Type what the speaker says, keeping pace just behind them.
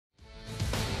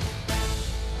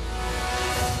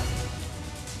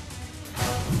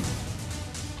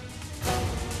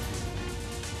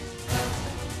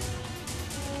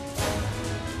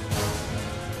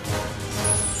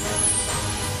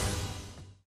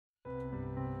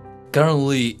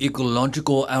Currently,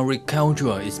 ecological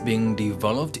agriculture is being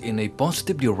developed in a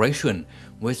positive direction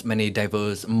with many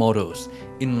diverse models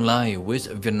in line with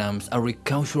Vietnam's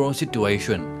agricultural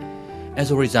situation.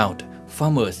 As a result,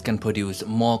 farmers can produce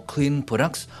more clean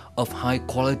products of high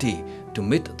quality to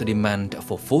meet the demand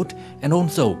for food and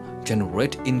also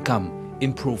generate income,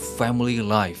 improve family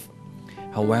life.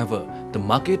 However, the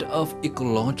market of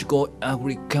ecological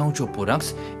agricultural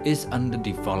products is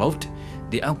underdeveloped.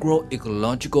 The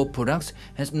agroecological products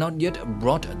has not yet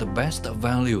brought the best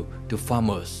value to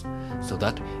farmers, so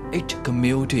that each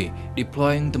community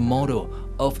deploying the model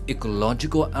of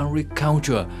ecological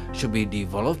agriculture should be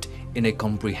developed in a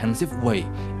comprehensive way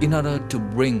in order to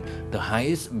bring the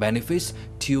highest benefits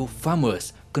to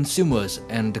farmers, consumers,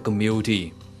 and the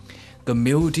community.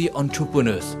 Community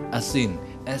entrepreneurs are seen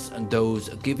as those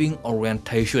giving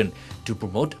orientation to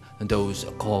promote those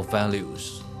core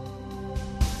values.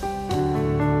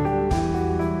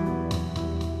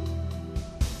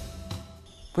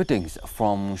 Greetings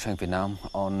from Trang Vietnam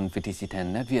on VTC10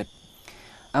 Net.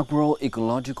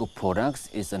 Agroecological products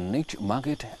is a niche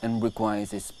market and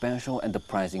requires a special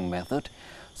enterprising method.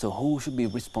 So who should be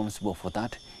responsible for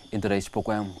that? In today's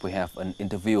program, we have an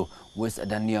interview with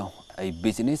Daniel, a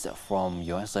business from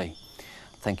USA.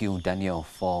 Thank you, Daniel,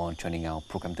 for joining our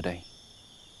program today.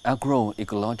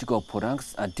 Agroecological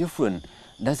products are different.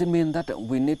 Does it mean that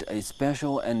we need a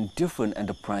special and different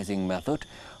enterprising method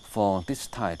for this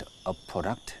type of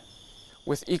product?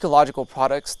 With ecological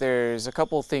products, there's a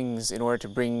couple things in order to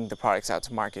bring the products out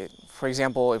to market. For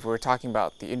example, if we're talking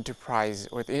about the enterprise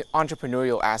or the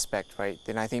entrepreneurial aspect, right,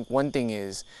 then I think one thing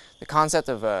is the concept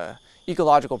of a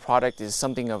ecological product is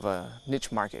something of a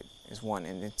niche market is one.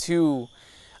 And then two,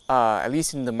 at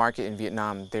least in the market in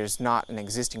Vietnam, there's not an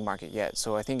existing market yet.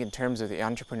 So I think in terms of the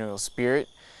entrepreneurial spirit,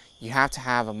 you have to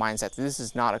have a mindset that this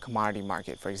is not a commodity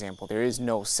market, for example. There is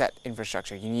no set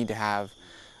infrastructure. You need to have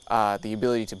the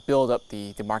ability to build up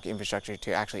the market infrastructure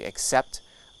to actually accept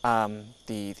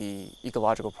the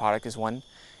ecological product is one.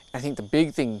 I think the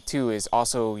big thing too is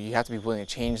also you have to be willing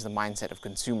to change the mindset of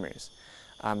consumers.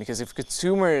 Because if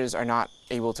consumers are not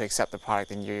able to accept the product,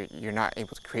 then you're not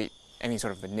able to create any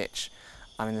sort of a niche.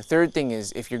 And the third thing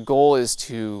is if your goal is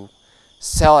to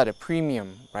sell at a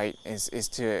premium, right, is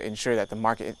to ensure that the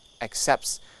market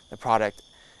accepts the product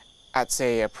at,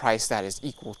 say, a price that is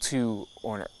equal to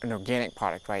or an organic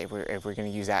product, right, if we're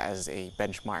going to use that as a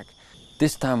benchmark.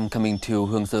 This time coming to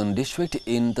Hương Sơn district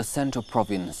in the central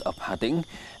province of Hà Tĩnh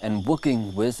and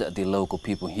working with the local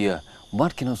people here.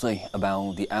 What can you say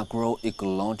about the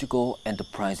agroecological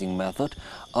enterprising method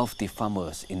of the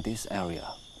farmers in this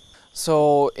area?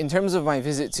 So in terms of my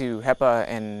visit to HEPA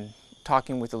and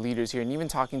talking with the leaders here and even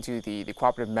talking to the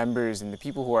cooperative members and the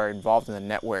people who are involved in the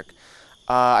network,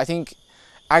 I think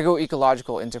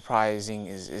agroecological enterprising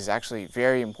is actually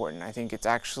very important. I think it's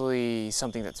actually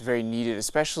something that's very needed,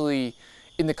 especially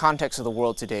in the context of the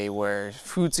world today where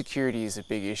food security is a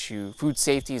big issue, food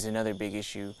safety is another big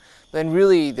issue. Then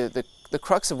really the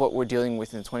crux of what we're dealing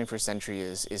with in the 21st century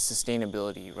is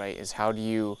sustainability, right? Is how do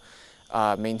you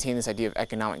maintain this idea of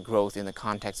economic growth in the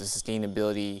context of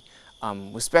sustainability,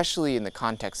 especially in the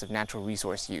context of natural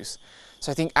resource use.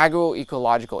 So I think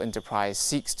agroecological enterprise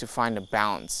seeks to find a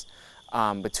balance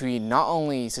between not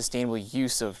only sustainable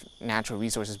use of natural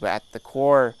resources, but at the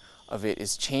core of it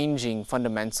is changing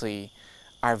fundamentally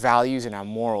our values and our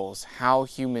morals, how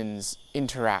humans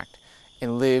interact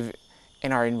and live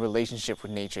and are in relationship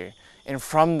with nature. And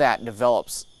from that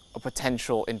develops a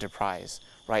potential enterprise,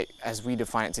 right, as we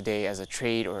define it today as a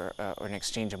trade or an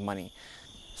exchange of money.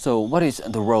 So what is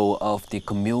the role of the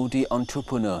community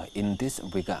entrepreneur in this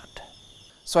regard?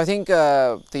 So I think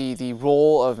the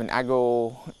role of an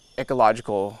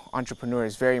agroecological entrepreneur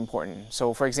is very important.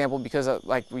 So for example, because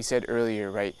like we said earlier,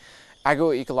 right,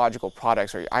 agroecological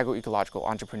products or agroecological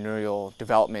entrepreneurial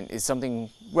development is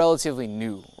something relatively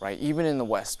new, right? Even in the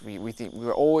West, we think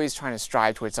we're always trying to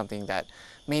strive towards something that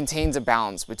maintains a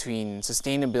balance between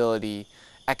sustainability,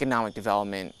 economic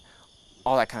development,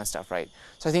 all that kind of stuff, right?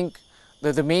 So I think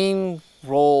the main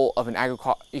role of an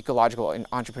agroecological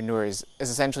entrepreneur is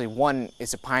essentially one is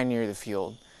to pioneer the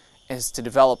field, is to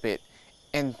develop it,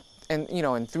 and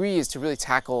three is to really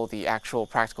tackle the actual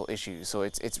practical issues. So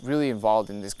it's really involved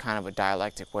in this kind of a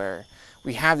dialectic where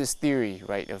we have this theory,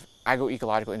 right, of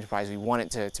agroecological enterprise. We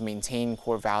want it to maintain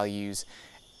core values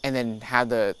and then have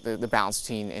the balance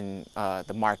between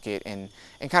the market and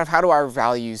kind of how do our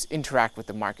values interact with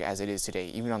the market as it is today,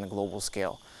 even on the global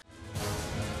scale.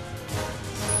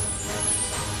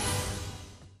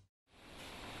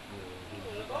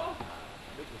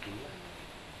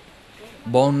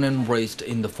 Born and raised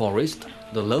in the forest,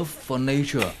 the love for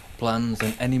nature plants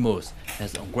and animals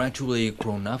has gradually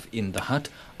grown up in the heart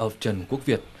of Trần Quốc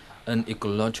Việt, an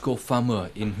ecological farmer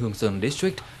in Hương Sơn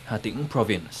district, Hà Tĩnh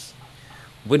province.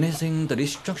 Witnessing the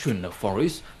destruction of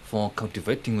forests for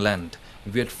cultivating land,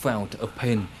 Việt felt a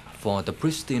pain for the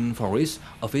pristine forests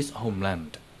of his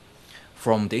homeland.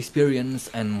 From the experience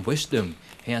and wisdom,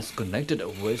 he has connected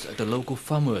with the local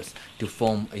farmers to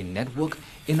form a network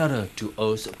in order to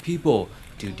urge people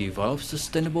to develop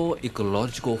sustainable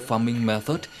ecological farming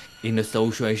method in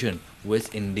association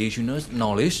with indigenous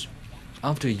knowledge.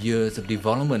 After years of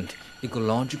development,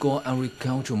 ecological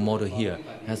agriculture model here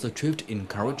has achieved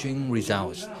encouraging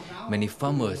results. Many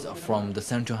farmers from the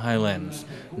Central Highlands,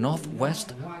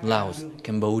 Northwest, Laos,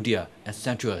 Cambodia,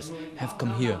 etc. have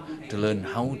come here to learn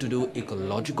how to do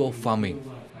ecological farming.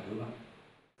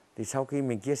 Thì sau khi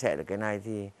mình chia sẻ được cái này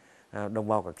thì đồng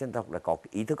bào các dân tộc đã có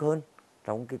ý thức hơn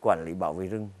trong cái quản lý bảo vệ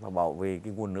rừng và bảo vệ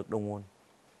cái nguồn nước đầu nguồn.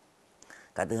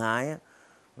 Cái thứ hai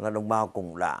là đồng bào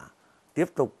cũng đã tiếp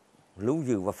tục lưu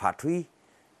giữ và phát huy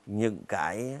những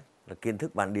cái là kiến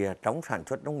thức bản địa trong sản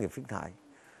xuất nông nghiệp sinh thái,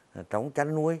 trong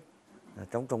chăn nuôi,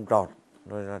 trong trồng trọt,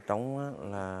 rồi là trong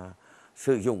là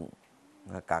sử dụng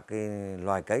các cái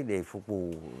loài cây để phục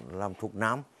vụ làm thuốc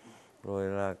nam, rồi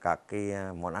là các cái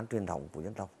món ăn truyền thống của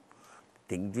dân tộc.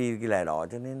 Chính vì cái lẽ đó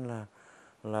cho nên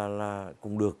là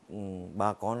cũng được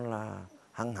bà con là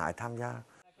hăng hái tham gia.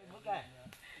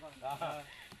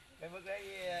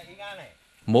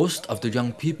 Most of the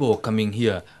young people coming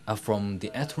here are from the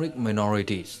ethnic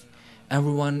minorities.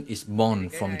 Everyone is born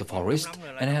from the forest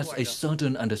and has a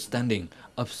certain understanding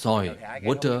of soil,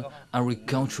 water,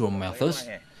 agricultural methods.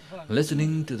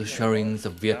 Listening to the sharings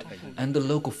of Viet and the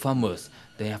local farmers,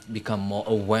 they have become more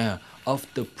aware of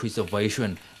the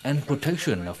preservation and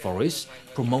protection of forests,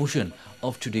 promotion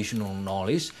of traditional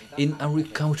knowledge in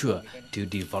agriculture to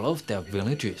develop their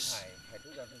villages.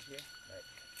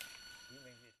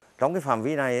 Trong cái phạm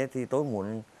vi này thì tôi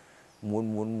muốn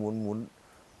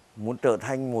trở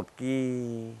thành một cái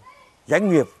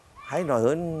doanh nghiệp, hay nói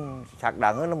hơn xác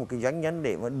đáng hơn là một cái doanh nhân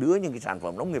để mà đưa những cái sản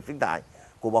phẩm nông nghiệp sinh thái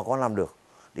của bà con làm được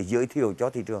để giới thiệu cho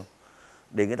thị trường,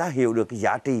 để người ta hiểu được cái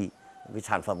giá trị của cái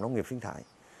sản phẩm nông nghiệp sinh thái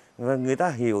và người ta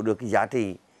hiểu được cái giá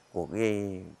trị của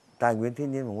cái tài nguyên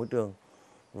thiên nhiên và môi trường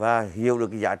và hiểu được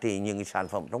cái giá trị những cái sản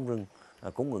phẩm trong rừng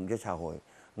cung ứng cho xã hội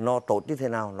nó tốt như thế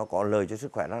nào, nó có lợi cho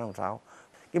sức khỏe ra làm sao.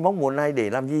 Cái mong muốn này để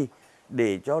làm gì?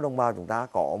 Để cho đồng bào chúng ta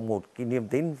có một cái niềm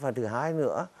tin, và thứ hai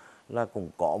nữa là cũng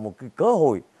có một cái cơ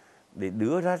hội để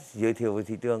đưa ra giới thiệu về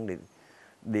thị trường,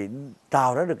 để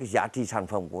tạo ra được cái giá trị sản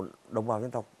phẩm của đồng bào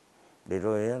dân tộc, để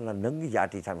rồi là nâng cái giá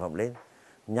trị sản phẩm lên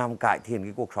nhằm cải thiện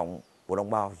cái cuộc sống của đồng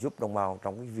bào, giúp đồng bào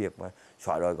trong cái việc mà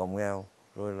xóa đói giảm nghèo,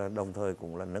 rồi là đồng thời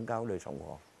cũng là nâng cao đời sống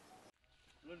của họ.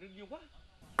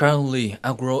 Currently,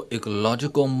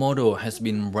 agroecological model has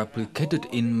been replicated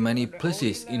in many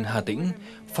places in Hà Tĩnh.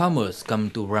 Farmers come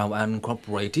to Rao An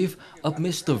Cooperative of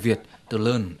Mr. Việt to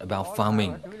learn about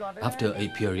farming. After a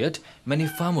period, many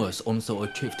farmers also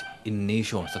achieved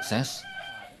initial success.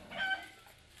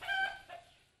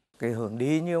 Cái hướng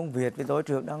đi như ông Việt với tôi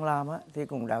trước đang làm á, thì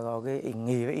cũng đã có cái ý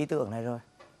nghĩ với ý tưởng này rồi.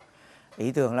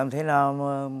 Ý tưởng làm thế nào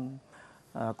mà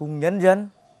cùng nhân dân,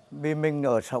 vì mình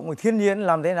ở sống ở thiên nhiên,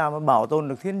 làm thế nào mà bảo tồn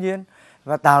được thiên nhiên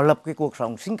và tạo lập cái cuộc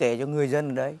sống sinh kế cho người dân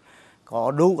ở đấy,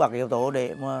 có đủ các yếu tố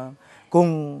để mà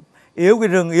cùng yếu cái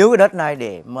rừng, yếu cái đất này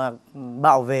để mà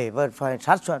bảo vệ và phải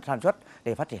sản xuất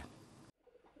để phát triển.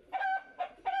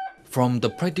 From the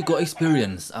practical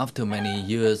experience after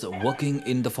many years working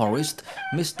in the forest,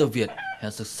 Mr. Việt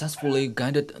has successfully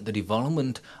guided the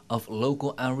development of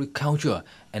local agriculture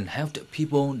and helped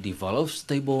people develop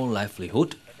stable livelihood.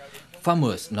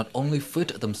 Farmers not only feed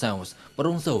themselves but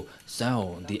also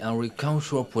sell the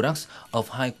agricultural products of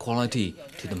high quality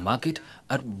to the market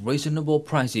at reasonable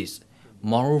prices.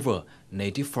 Moreover,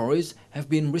 native forests have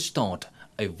been restored,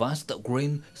 a vast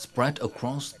green spread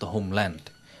across the homeland.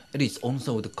 It is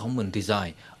also the common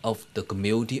desire of the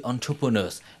community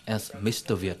entrepreneurs as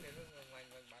Mr. Việt.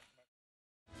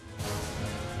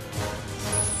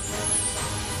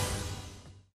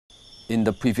 In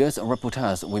the previous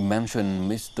reportage, we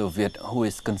mentioned Mr. Việt, who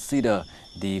is considered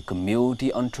the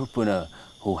community entrepreneur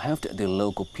who helped the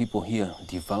local people here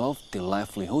develop their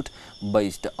livelihood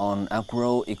based on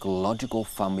agroecological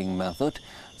farming method.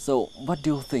 So, what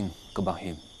do you think about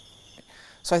him?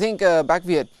 So I think Bác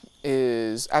Việt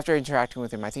is, after interacting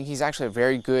with him, I think he's actually a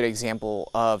very good example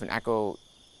of an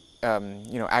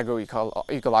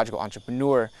agroecological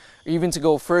entrepreneur. Even to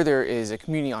go further, is a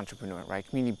community entrepreneur, right?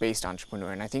 Community-based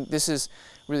entrepreneur. And I think this is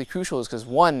really crucial, is because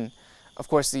one, of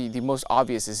course, the most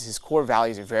obvious is his core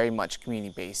values are very much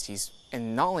community-based. He's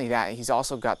and not only that, he's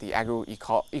also got the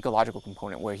ecological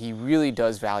component where he really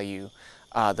does value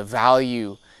the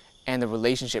value and the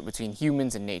relationship between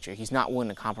humans and nature. He's not willing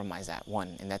to compromise that,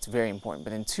 one, and that's very important. But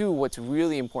then two, what's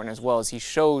really important as well is he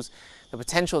shows the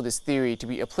potential of this theory to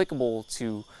be applicable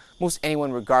to most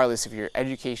anyone, regardless of your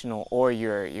educational or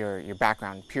your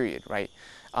background, period, right?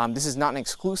 This is not an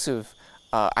exclusive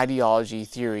ideology,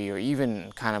 theory, or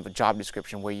even kind of a job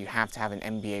description where you have to have an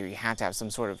MBA or you have to have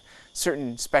some sort of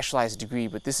certain specialized degree,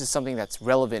 but this is something that's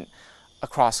relevant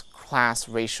across class,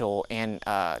 racial, and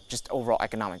just overall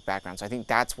economic background. So I think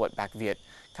that's what Bac Viet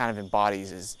kind of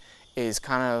embodies, is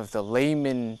kind of the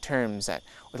layman terms that,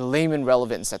 or the layman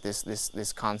relevance that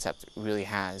this concept really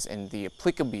has, and the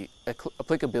applicability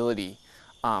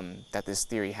that this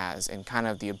theory has, and kind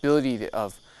of the ability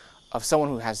of someone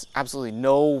who has absolutely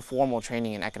no formal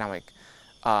training in economics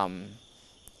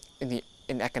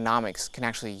can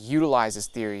actually utilize this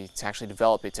theory to actually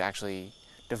develop it, to actually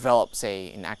develop,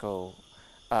 say, an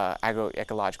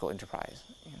agroecological enterprise.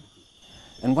 Yeah.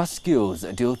 And what skills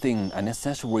do you think are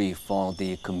necessary for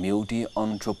the community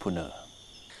entrepreneur?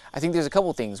 I think there's a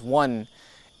couple things. One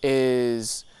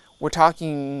is we're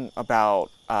talking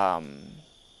about,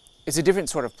 it's a different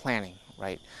sort of planning,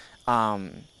 right?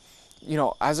 You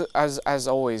know, as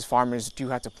always, farmers do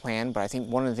have to plan, but I think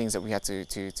one of the things that we have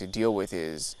to deal with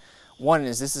is, one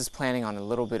is this is planning on a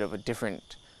little bit of a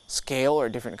different scale or a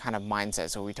different kind of mindset.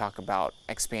 So we talk about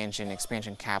expansion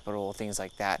capital, things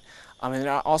like that. And it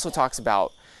also talks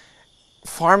about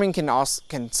farming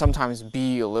can sometimes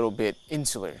be a little bit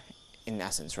insular in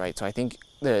essence, right? So I think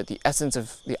the essence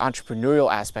of the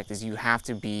entrepreneurial aspect is you have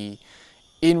to be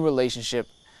in relationship,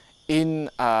 in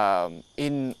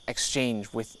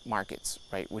exchange with markets,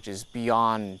 right? Which is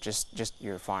beyond just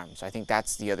your farm. So I think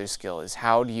that's the other skill, is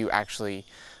how do you actually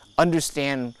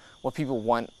understand what people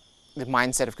want, the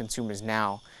mindset of consumers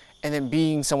now, and then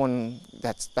being someone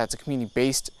that's a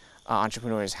community-based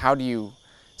entrepreneur, is how do you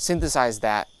synthesize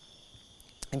that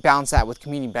and balance that with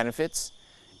community benefits,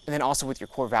 and then also with your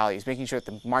core values, making sure that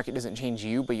the market doesn't change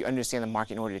you, but you understand the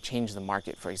market in order to change the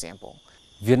market, for example.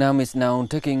 Vietnam is now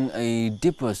taking a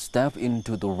deeper step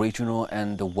into the regional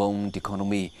and the world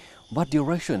economy. What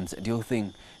directions do you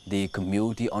think the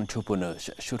community entrepreneurs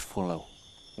should follow?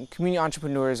 Community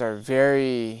entrepreneurs are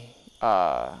very,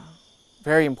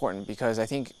 very important, because I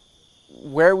think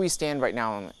where we stand right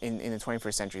now in the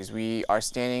 21st century is we are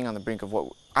standing on the brink of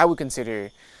what I would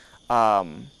consider,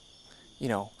 you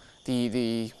know,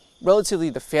 the relatively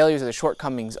the failures or the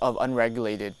shortcomings of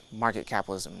unregulated market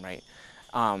capitalism, right?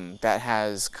 That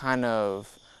has kind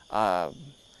of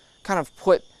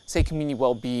put, say, community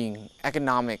well-being,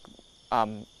 economic,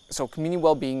 so community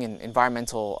well-being and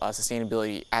environmental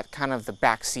sustainability at kind of the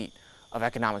back seat of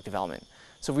economic development.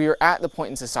 So we are at the point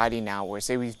in society now where,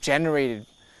 say, we've generated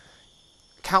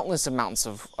countless amounts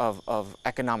of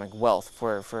economic wealth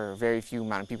for a very few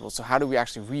amount of people. So how do we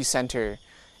actually recenter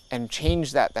and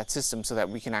change that system so that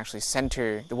we can actually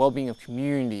center the well-being of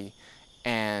community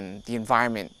and the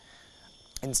environment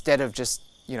instead of just,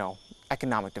 you know,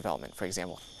 economic development, for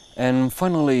example? And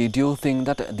finally, do you think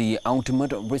that the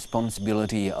ultimate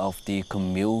responsibility of the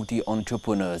community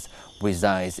entrepreneurs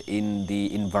resides in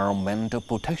the environmental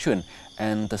protection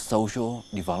and the social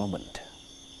development?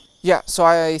 Yeah, so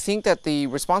I think that the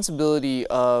responsibility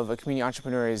of a community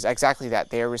entrepreneur is exactly that.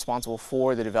 They are responsible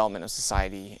for the development of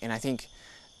society. And I think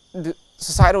the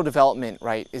societal development,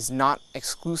 right, is not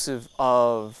exclusive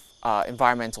of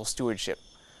environmental stewardship,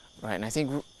 right? And I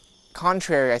think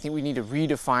contrary, I think we need to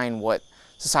redefine what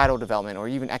societal development or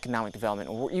even economic development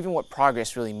or even what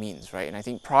progress really means, right? And I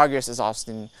think progress is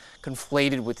often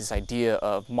conflated with this idea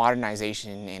of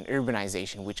modernization and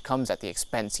urbanization, which comes at the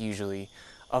expense usually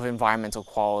of environmental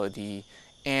quality,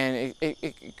 and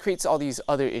it creates all these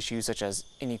other issues such as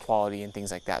inequality and things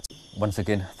like that. Once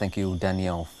again, thank you,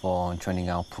 Daniel, for joining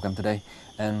our program today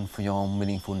and for your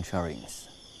meaningful sharings.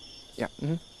 Yeah,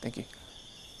 thank you.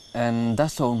 And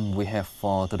that's all we have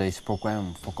for today's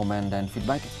program. For comment and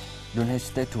feedback, don't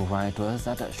hesitate to write to us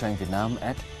at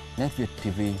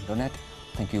shangvietnam@netvietTV.net.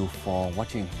 Thank you for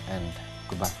watching and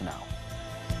goodbye for now.